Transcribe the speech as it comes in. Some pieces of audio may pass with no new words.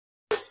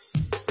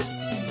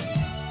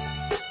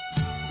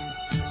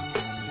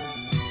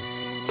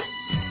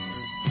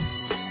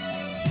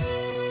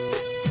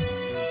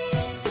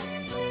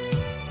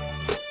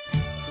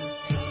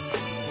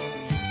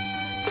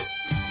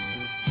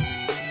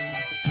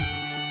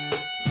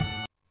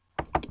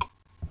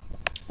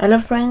Hello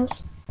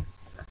friends,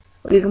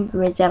 welcome to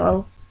my channel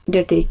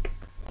The Tech.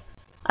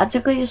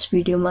 आजको यस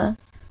भिडियोमा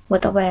म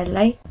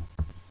तपाईहरुलाई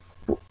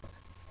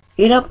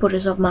एडोब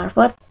फोटोशप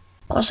मार्फत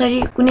कसरी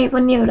कुनै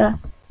पनि एउटा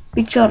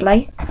पिक्चरलाई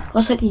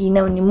कसरी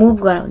हिँडाउने मुभ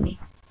गराउने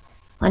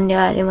भन्ने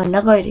बारेमा भन्न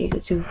गइरहेको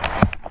छु।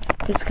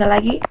 त्यसका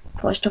लागि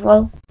first of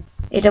all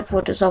adobe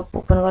Photoshop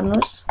open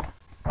गर्नुहोस्।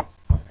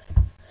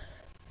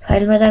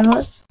 फाइलमा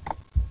जानुहोस्,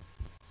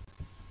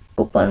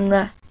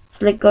 ओपनमा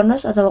सिलेक्ट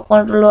गर्नुहोस् अथवा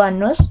कन्ट्रोल ओ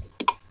हान्नुहोस्।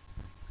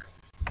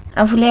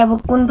 आफूले अब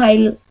कुन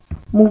फाइल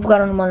मुभ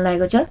गराउन मन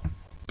लागेको छ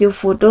त्यो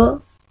फोटो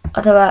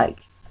अथवा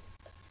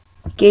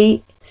केही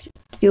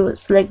त्यो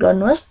सिलेक्ट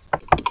गर्नुहोस्।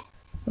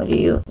 मैले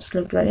यो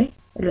सिलेक्ट गरे,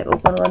 यसलाई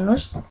ओपन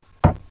गर्नुहोस्।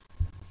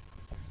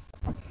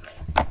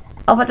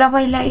 अब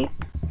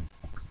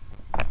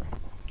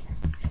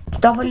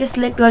तपाईले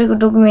सिलेक्ट गरेको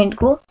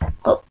डकुमेन्टको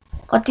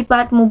कति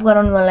पार्ट मुभ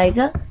गराउन मन लागेछ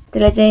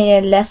त्यसलाई चाहिँ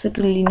यहाँ ल्यासो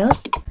टुल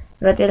लिनुहोस्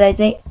र त्यसलाई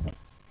चाहिँ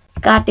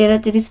काटेर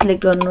त्यसरी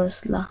सिलेक्ट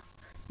गर्नुहोस्। ल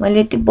मैले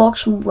यति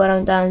बक्स मुभ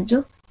गराउन चाहन्छु,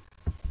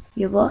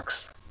 यो बक्स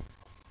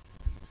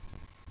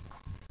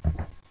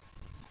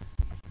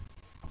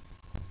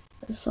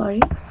सरी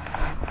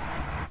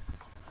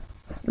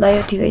ल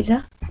यो ठिकै छ।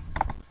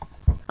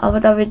 अब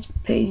तपाई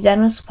फेरि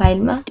जानुहोस्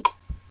फाइलमा,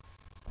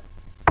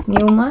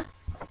 न्यूमा,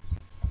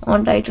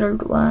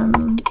 अनटाइटल्ड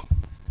वान,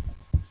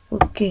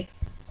 ओके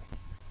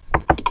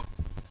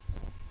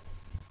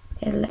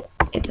यसलाई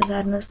यता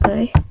सार्नुहोस् त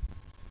है।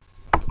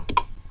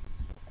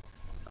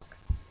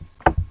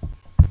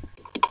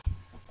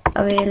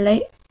 अब यसलाई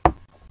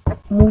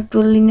मुभ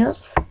टुल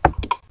लिनुहोस्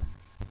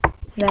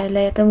र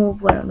यसलाई यता मुभ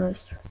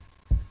गराउनुहोस्।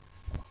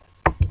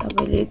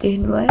 तपाईले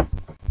देख्नुभयो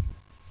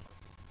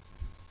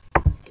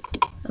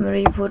हाम्रो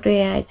यो फोटो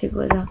यहाँ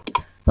आइसकेको छ।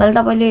 मैले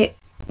तपाईले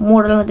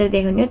मोडल मात्रै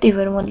देखाउने हो, त्यही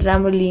भएर मैले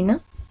राम्रो लिइन।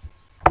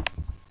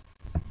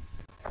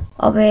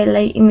 अब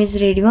यसलाई इमेज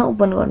रेडीमा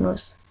ओपन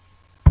गर्नुहोस्।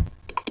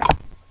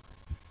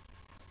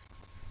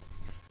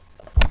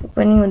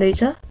 ओपनिङ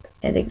हुँदैछ,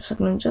 यहाँ देख्न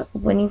सक्नुहुन्छ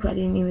opening file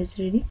in image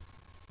ready.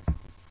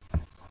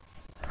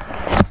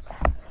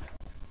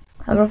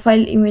 हाम्रो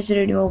फाइल इमेज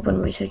रेडीमा ओपन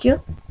भइसक्यो।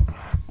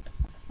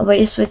 अब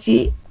यसपछि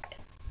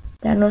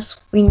जानुहोस्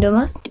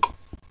विन्डोमा,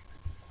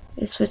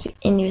 यसपछि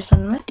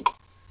एनिमेसनमा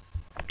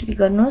क्लिक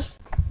गर्नुहोस्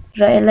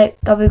र यसलाई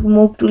तपाईको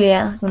मुभ टुल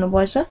यहाँ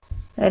हुनुपर्छ र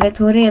यसलाई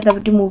थोरै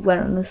यतापट्टि मुभ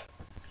गराउनुहोस्।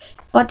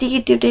 कति कि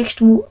त्यो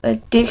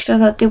टेक्स्ट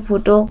अथवा त्यो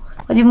फोटो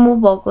कति मुभ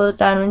भएको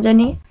चाहनुहुन्छ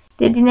नि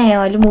त्यति नै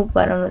यहाँ अलि मुभ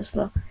गराउनुहोस्।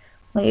 ल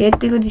म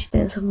यतिको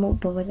डिस्टेन्समा मुभ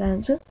भएको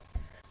चाहन्छु।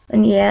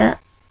 अनि यहाँ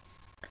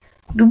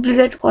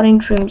डुप्लिकेट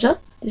करेन्ट फ्रेम छ,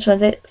 त्यसमा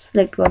चाहिँ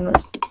सिलेक्ट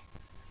गर्नुहोस्।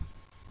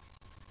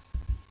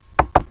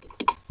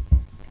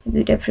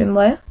 दुईटा फ्रेम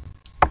भयो।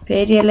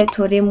 फेरि यसलाई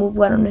थोरै मुभ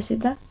गराउनुहोस्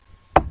यता,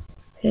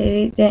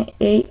 फेरि त्यहाँ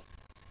यही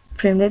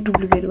फ्रेमलाई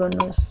डुप्लिकेट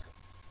गर्नुहोस्।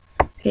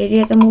 फेरि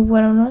यता मुभ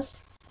गराउनुहोस्,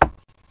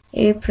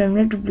 यही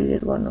फ्रेमलाई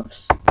डुप्लिकेट गर्नुहोस्।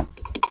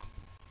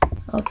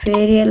 अब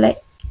फेरि यसलाई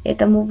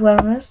यता मुभ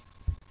गराउनुहोस्,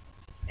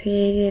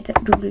 फेरि यता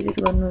डुप्लिकेट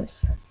गर्नुहोस्,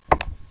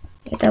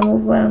 यता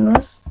मुभ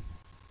गराउनुहोस्,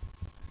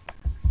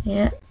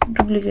 यहाँ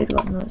डुप्लिकेट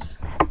गर्नुहोस्,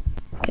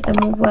 यता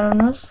मुभ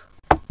गराउनुहोस्,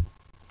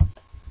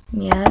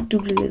 यहाँ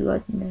डुप्लिकेट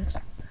गरिदिनुहोस्।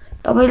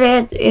 तपाईले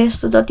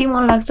यस्तो जति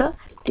मन लाग्छ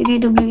त्यति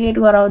डुप्लिकेट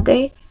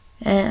गराउँदै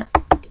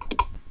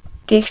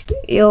टेक्स्ट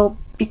यो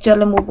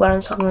पिक्चरलाई मुभ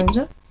गराउन सक्नुहुन्छ।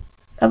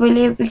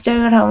 तपाईले यो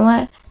पिक्चरको ठाउँमा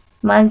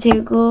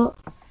मान्छेको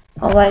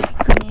अथवा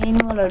कुनै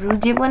एनिमलहरु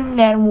जे पनि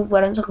ल्याएर मुभ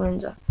गराउन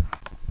सक्नुहुन्छ।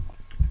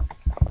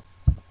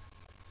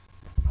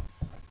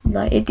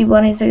 ल यति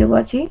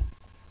बनाइसकेपछि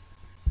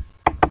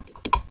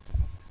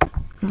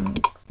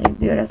एक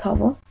दुईवटा थप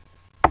हो।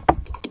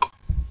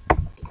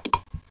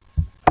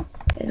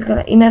 यसको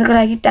लागि इनरको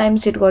लागि टाइम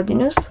सेट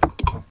गरिदिनुस्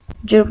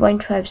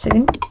 0.5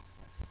 सेकेन्ड।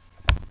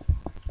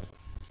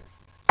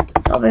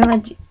 सबैमा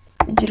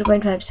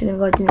 0.5 सेकेन्ड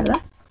गरिदिनु होला।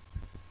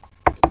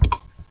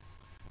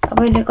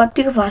 तपाईले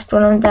कतिको फास्ट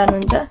बनाउन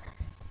चाहनुहुन्छ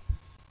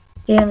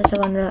त्यही अनुसार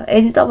गर्नु।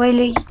 यदि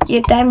तपाईले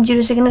के टाइम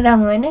 0 सेकेन्ड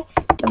राख्नु भएन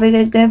तपाईको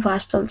एकदमै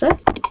फास्ट चल्छ।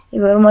 त्यही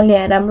भएर मैले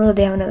यहाँ राम्रो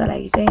देखाउनको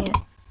लागि चाहिँ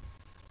यहाँ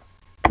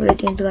पुरै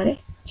चेन्ज गरे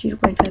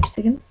 0.5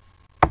 सेकेन्ड।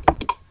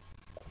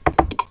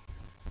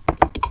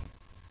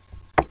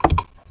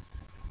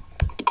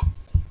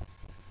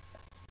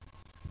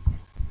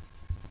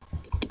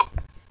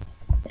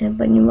 यहाँ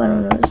पनि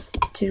बनाउनुहोस्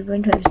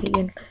 0.5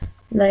 सेकेन्ड।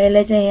 ल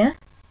यसलाई चाहिँ यहाँ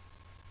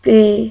प्ले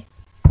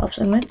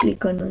अप्सनमा क्लिक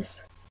गर्नुहोस्।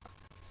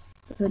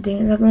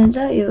 देख्न सक्नुहुन्छ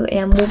यो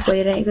यहाँ मुभ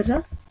भइरहेको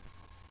छ।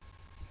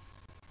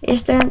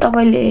 यस्तै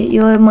तपाईले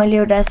यो मैले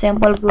एउटा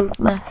स्याम्पलको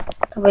रूपमा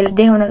तपाईले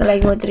देखाउनको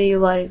लागि मात्रै यो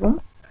गरेको हुँ।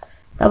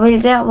 तपाईले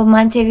चाहिँ अब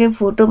मान्छेकै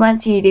फोटो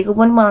मान्छे हिँडेको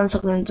पनि बनाउन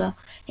सक्नुहुन्छ,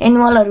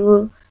 एनिमलहरु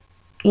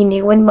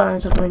हिँडेको पनि बनाउन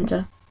सक्नुहुन्छ।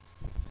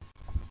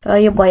 र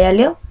यो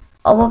भइहाल्यो।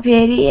 अब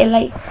फेरि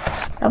यसलाई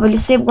तपाईले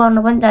सेभ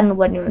गर्न पनि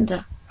जान्नुपर्ने हुन्छ।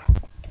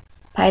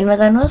 फाइलमा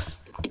जानुहोस्,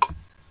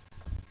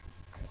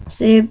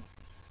 सेभ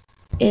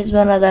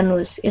यसमा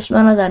नजानुहोस्,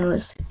 यसमा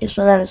नजानुहोस्,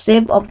 यसमा जानुहोस्,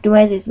 सेभ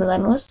अप्टिमाइज यसमा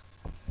जानुहोस्,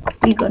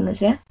 क्लिक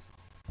गर्नुहोस्।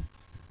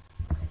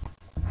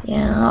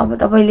 यहाँ अब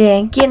तपाईले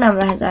यहाँ के नाम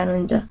राख्न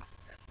चाहनुहुन्छ?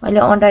 मैले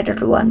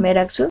अनटाइटल्ड वानमै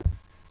राख्छु।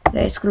 र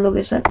यसको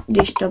लोकेसन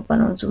डेस्कटप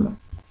बनाउँछु म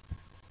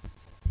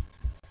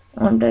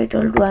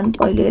अनटाइटल्ड वान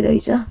पहिले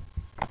रहेछ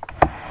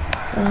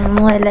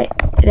म यसलाई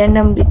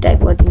र्यान्डमली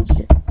टाइप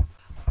गरिदिन्छु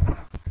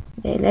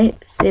यसलाई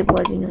सेभ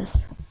गरिदिनुहोस्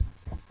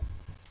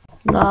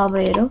ल अब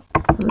हेरौँ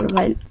हाम्रो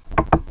फाइल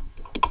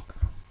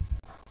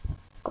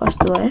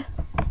कस्तो भयो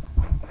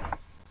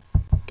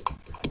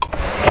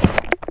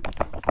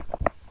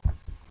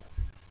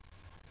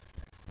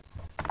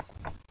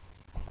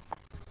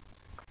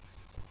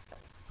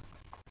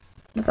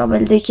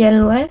तपाईले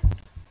देखिहाल्नु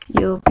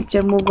भयो यो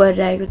पिक्चर मुभ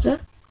गरिरहेको छ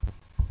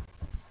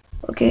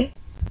ओके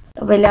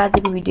तपाईले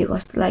आजको भिडियो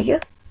कस्तो लाग्यो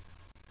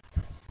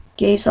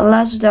केही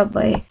सल्लाह सुझाव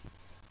भए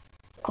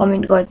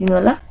कमेन्ट गरिदिनु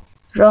होला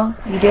र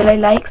भिडियोलाई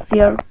लाइक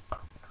शेयर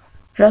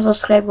र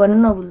सब्स्क्राइब गर्न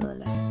नभुल्नु होला